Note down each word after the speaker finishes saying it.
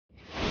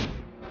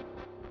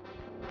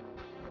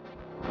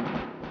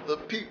the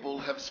people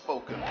have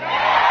spoken.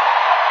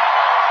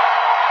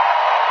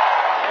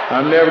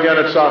 I'm never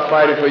going to stop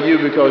fighting for you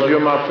because you're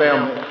my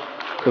family.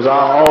 Because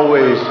I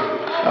always...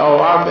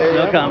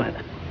 No comment.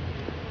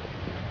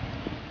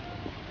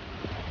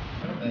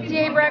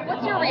 DA Bragg,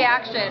 what's your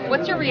reaction?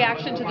 What's your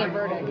reaction to the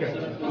verdict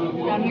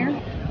down here?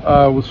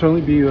 We'll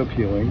certainly be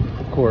appealing,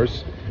 of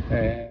course.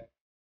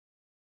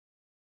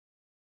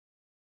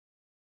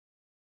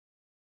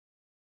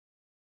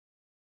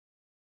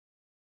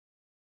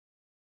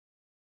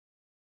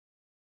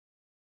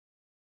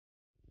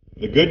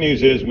 The good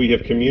news is we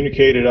have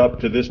communicated up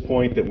to this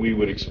point that we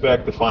would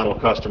expect the final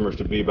customers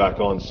to be back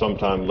on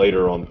sometime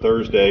later on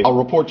Thursday. I'll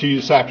report to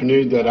you this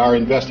afternoon that our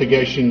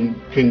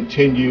investigation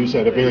continues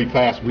at a very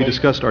fast pace. We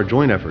discussed our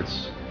joint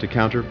efforts to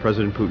counter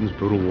President Putin's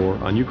brutal war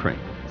on Ukraine.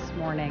 This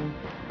morning,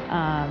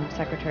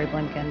 Secretary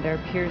Blinken, there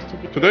appears to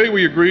be... Today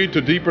we agreed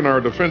to deepen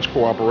our defense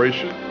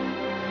cooperation.